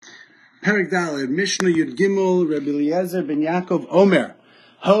Perek Daled, Mishnah Yud Gimel, Rabbi Eliezer ben Yaakov Omer,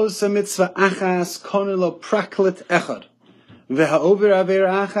 Hosa mitzvah achas konelo praklit echad, v'ha'over aver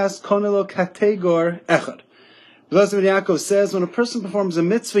achas konelo kategor echad. Eliezer ben Yaakov says, when a person performs a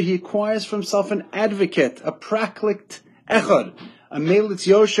mitzvah, he acquires for himself an advocate, a praklit echad, a melitz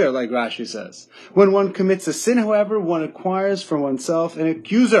yosher, like Rashi says. When one commits a sin, however, one acquires for oneself an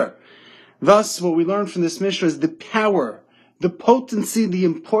accuser. Thus, what we learn from this Mishnah is the power, the potency, the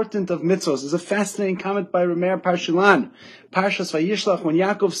importance of mitzvos. There's a fascinating comment by Rameir Parshilan. Parshas Vayishlach, when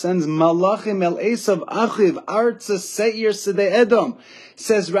Yaakov sends Malachim el Esav Achiv Arza Seir Sedei Edom.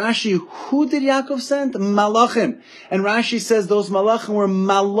 Says Rashi, who did Yaakov send? Malachim. And Rashi says those Malachim were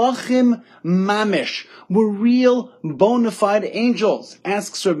Malachim Mamish, were real bona fide angels.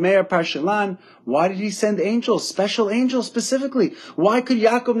 Asks Rameir Parshilan, why did he send angels, special angels specifically? Why could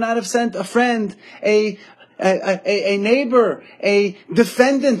Yaakov not have sent a friend, a neighbor, a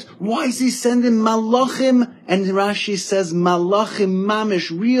defendant? Why is he sending malachim? And Rashi says malachim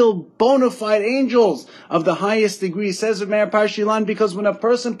mamish, real bona fide angels of the highest degree. Says Rameir Parshilan, because when a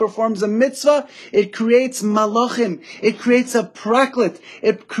person performs a mitzvah, it creates malachim, it creates a praklit,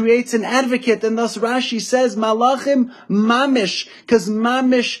 it creates an advocate, and thus Rashi says malachim mamish, because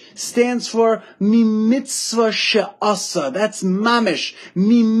mamish stands for mi mitzvah she'asa. That's mamish,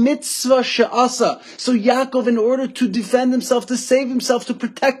 mi mitzvah she'asa. So Yaakov, in order to defend himself, to save himself, to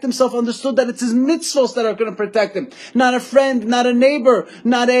protect himself, understood that it's his mitzvos that are going to protect him. Not a friend, not a neighbor,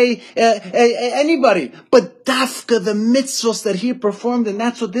 not anybody, but dafka, the mitzvos that he performed. And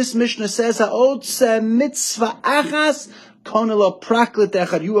that's what this Mishnah says, ha'otze mitzvah achas konelo praklit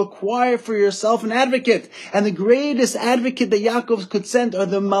echad. You acquire for yourself an advocate. And the greatest advocate that Yaakov could send are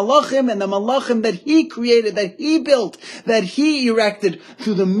the malachim, and the malachim that he created, that he built, that he erected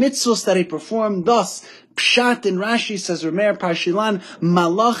through the mitzvos that he performed. Thus, Pshat in Rashi, says Rameir Parshilan,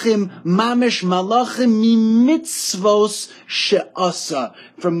 malachim mamish, malachim mi mitzvos she'asa,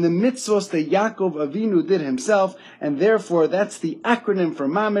 from the mitzvos that Yaakov Avinu did himself, and therefore that's the acronym for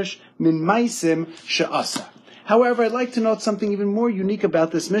mamish, min maisim she'asa. However, I'd like to note something even more unique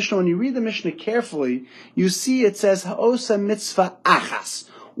about this Mishnah. When you read the Mishnah carefully, you see it says ha'osa mitzvah achas,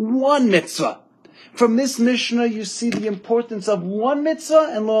 one mitzvah. From this Mishnah, you see the importance of one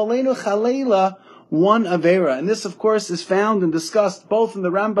mitzvah, and lo aleinu chalela, one avera. And this, of course, is found and discussed both in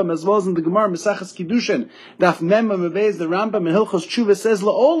the Rambam as well as in the Gemara, Mesachas Kiddushin. Daf Mem Amabez, the Rambam in Hilchos Tshuva says,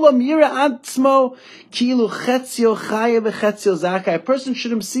 La'olam yira atzmo kilu chetzio chaya v'chetzio zakai. A person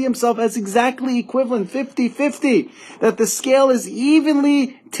should see himself as exactly equivalent, 50-50. That the scale is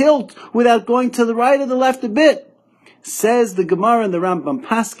evenly tilt without going to the right or the left a bit. Says the Gemara and the Rambam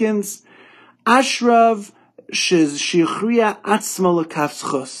Paskins, Ashrav shichriya atzmo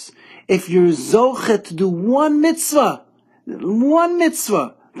l'kafschos. If you're zochet to do one mitzvah,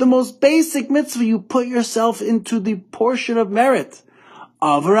 the most basic mitzvah, you put yourself into the portion of merit.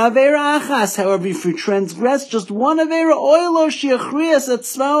 Avar avera achas. However, if you transgress just one avera, oilo shiachriyas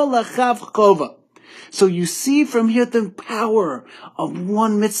atzmao lachav chova. So you see from here the power of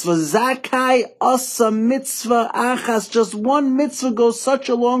one mitzvah. Zakai asa mitzvah achas. Just one mitzvah goes such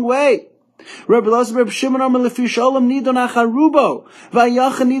a long way. Rabbi Elazar, Rabbi Shimon Amar Lefi Shalom Nidon Acharubo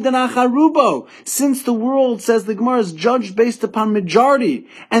Vayacha Nidon Acharubo. Since the world, says the Gemara, is judged based upon majority,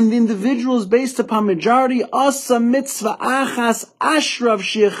 and the individual is based upon majority, Asa Mitzvah Achas Ashrav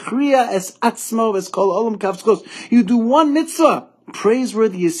Shechriya Es Atzmo Es Kol Olam Kavskos. You do one mitzvah.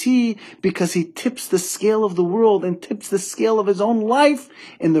 Praiseworthy is he, because he tips the scale of the world and tips the scale of his own life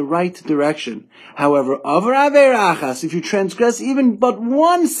in the right direction. However, Avar Avera Achas, if you transgress even but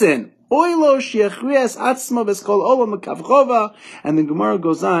one sin, Oilo shiachrias atzma beskol olam kavchova, and the Gemara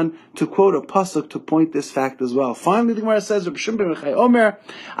goes on to quote a pasuk to point this fact as well. Finally, the Gemara says, Rabbi Shimon ben Yochai Omer,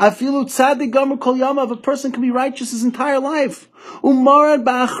 afilu tzadik gomer kol yamav, a person can be righteous his entire life, umarad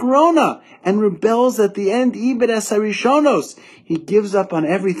ba'achrona, and rebels at the end, ibed es harishonos, he gives up on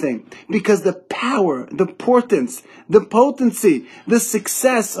everything, because the power, the portents, the potency, the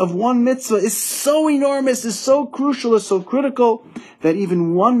success of one mitzvah is so enormous, is so crucial, is so critical, that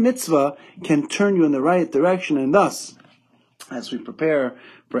even one mitzvah can turn you in the right direction. And thus, as we prepare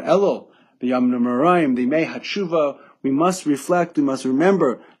for Elul, the Yom Noraim, the Mei HaTshuva, we must reflect, we must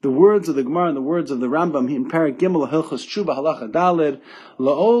remember the words of the Gemara and the words of the Rambam in Perek Gimel Hilchos Tshuva Halacha Daled,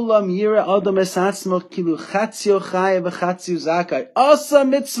 La'olam yira adam es atzmo kilu chatzio chaya v'chatzio zakai. Asa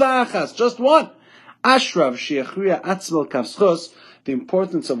mitzvah achas, just one. Ashrav shiachriya atzmo kavschos the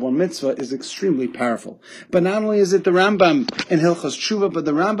importance of one mitzvah is extremely powerful. But not only is it the Rambam in Hilchos Tshuva, but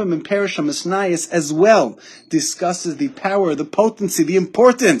the Rambam in Perush HaMishnayos as well discusses the power, the potency, the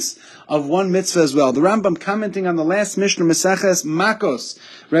importance of one mitzvah as well. The Rambam commenting on the last Mishnah, Maseches Makos,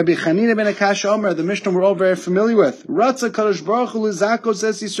 Rabbi Chanina ben Akash Omer, the Mishnah we're all very familiar with. Ratza Kadosh Baruch Hu L'Zakos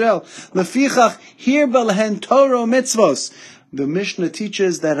Es Yisrael, Lefichach Hirba Lehen Torah Mitzvos. The Mishnah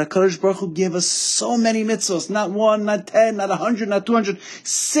teaches that HaKadosh Baruch Hu gave us so many mitzvos, not 1, not 10, not 100, not 200,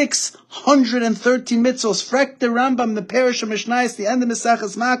 613 mitzvos. Frek the Rambam, the Perush HaMishnayos, the end of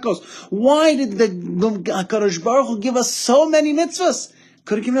Maseches Makos. Why did the HaKadosh Baruch Hu give us so many mitzvos?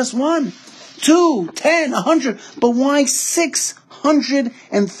 Could have given us 1, 2, 10, 100, but why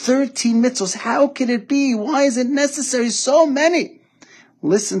 613 mitzvos? How could it be? Why is it necessary so many?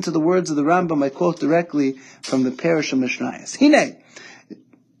 Listen to the words of the Rambam. I quote directly from the Perush HaMishnayos. Hine,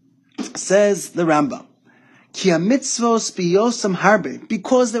 says the Rambam, Ki ha-mitzvos biyosam harbe,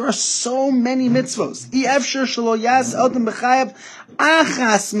 because there are so many mitzvos. I'efshar shelo yas adam b'chayav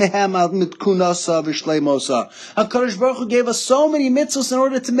achas mehem al mitkunasa v'shleimosa. HaKadosh Baruch Hu gave us so many mitzvos in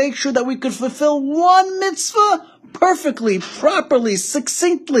order to make sure that we could fulfill one mitzvah perfectly, properly,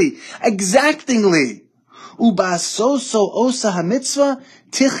 succinctly, exactingly. Ubasoso osa ha-mitzvah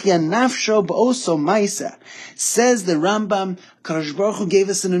tichya nafsho ba'oso maisa. Says the Rambam, Kadosh Baruch Hu gave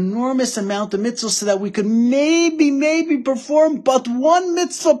us an enormous amount of mitzvah so that we could maybe perform but one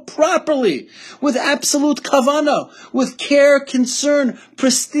mitzvah properly, with absolute kavanah, with care, concern,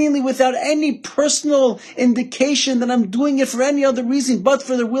 pristinely, without any personal indication that I'm doing it for any other reason but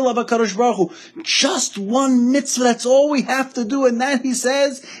for the will of HaKadosh Baruch Hu. Just one mitzvah, that's all we have to do, and that, he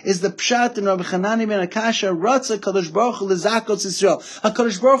says, is the pshat in Rabbi Chanani ben Akasha, Ratza Kadosh Baruch Hu L'Zakos Yisrael.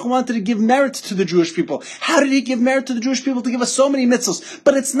 HaKadosh Baruch Hu wanted to give merit to the Jewish people. How did he give merit to the Jewish people? To give us so many mitzvos.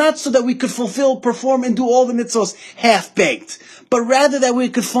 But it's not so that we could fulfill, perform, and do all the mitzvos half-baked, but rather that we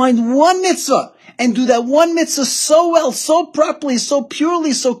could find one mitzvah and do that one mitzvah so well, so properly, so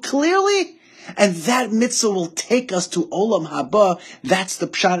purely, so clearly, and that mitzvah will take us to Olam Haba. That's the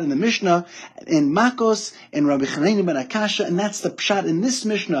pshat in the Mishnah, in Makos, in Rabbi Chanina ben Akasha, and that's the pshat in this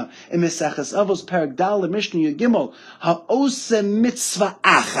Mishnah, in Maseches Avos, Perek Dal, Mishnah Yud Gimel, Ha'ose mitzvah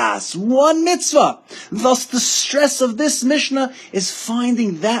achas, one mitzvah. Thus the stress of this Mishnah is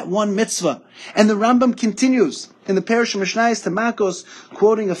finding that one mitzvah. And the Rambam continues, in the Perush HaMishnayos to Makos,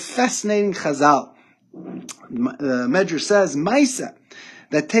 quoting a fascinating chazal. The Medrash says, Maisa,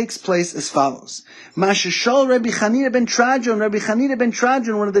 that takes place as follows. Mashashol Rabbi Chanina ben Trajan,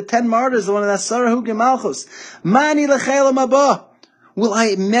 one of the 10 martyrs, one of the Asara Hugim Malchus. Mani l'chelam haba, will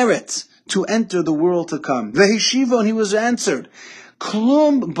I merit to enter the world to come? Veheshiva, and he was answered,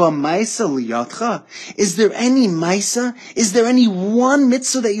 Klum b'maisa liyatcha. Is there any maisa? Is there any one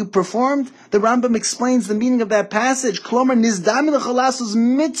mitzvah that you performed? The Rambam explains the meaning of that passage. Klomer nizdami l'chalasos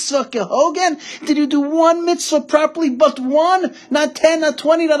mitzvah kehogen. Did you do one mitzvah properly, but one? Not 10, not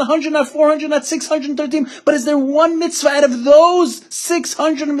 20, not 100, not 400, not 613. But is there one mitzvah out of those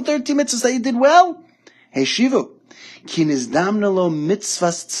 613 mitzvahs that you did well? Hey Shivu. Ki nizdamna lo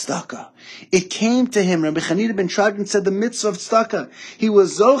mitzvahs tzedakah. It came to him, Rabbi Chanina ben Trajan said, the mitzvah of tzedakah. He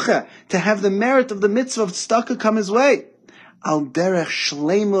was zocha to have the merit of the mitzvah of tzedakah come his way. Al derech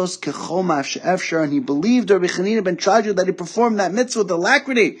shleimos kechol ma'afshar, and he believed Rabbi Chanina ben Trajan that he performed that mitzvah with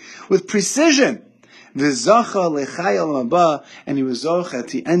alacrity, with precision. V'zacha lechayal haba, and he was zocha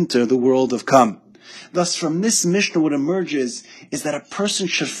to enter the world of come. Thus, from this Mishnah, what emerges is that a person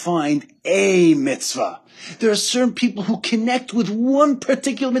should find a mitzvah. There are certain people who connect with one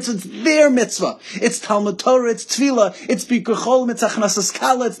particular mitzvah. It's their mitzvah. It's Talmud Torah, it's Tefillah, it's Bikur Cholim, it's Achnasas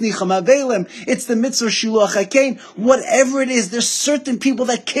Kala, it's Nicham Avelim, it's the mitzvah Shiluach HaKain. Whatever it is, there's certain people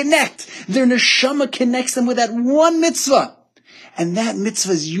that connect. Their neshama connects them with that one mitzvah. And that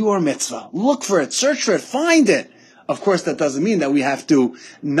mitzvah is your mitzvah. Look for it, search for it, find it. Of course, that doesn't mean that we have to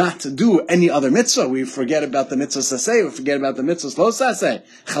not do any other mitzvah. We forget about the mitzvah saseh, we forget about the mitzvah lo saseh.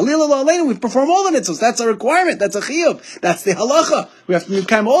 Chalil aleinu, we perform all the mitzvahs. That's a requirement, that's a chiyuv, that's the halacha. We have to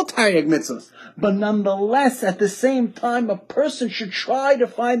mekayim all taryag mitzvahs. But nonetheless, at the same time, a person should try to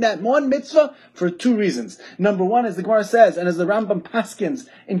find that one mitzvah for 2 reasons. Number 1, as the Gemara says, and as the Rambam paskins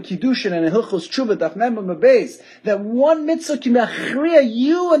in Kiddushin and in Hilchos Tshuva, Daf Mem Beis, that one mitzvah can machriya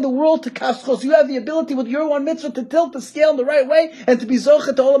you and the world to kaschos. You have the ability with your one mitzvah to tilt the scale in the right way and to be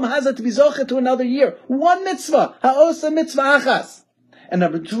zocha to olam hazeh, to be zocha to another year. One mitzvah, ha'osa mitzvah achas. And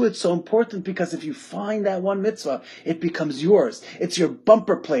number two, it's so important because if you find that one mitzvah, it becomes yours. It's your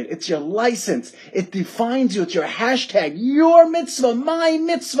bumper plate. It's your license. It defines you. It's your hashtag. Your mitzvah, my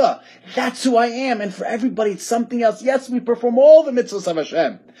mitzvah. That's who I am. And for everybody, it's something else. Yes, we perform all the mitzvahs of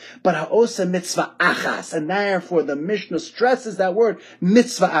Hashem. But ha'osa mitzvah achas. And therefore, the Mishnah stresses that word,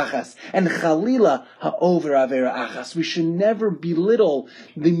 mitzvah achas. And chalila ha'over avera achas. We should never belittle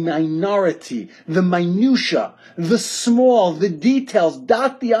the minority, the minutia, the small, the details.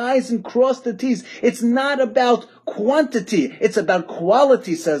 Dot the I's and cross the T's. It's not about quantity. It's about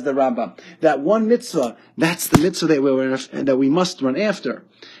quality, says the Rambam. That one mitzvah, that's the mitzvah that we must run after.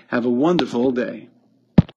 Have a wonderful day.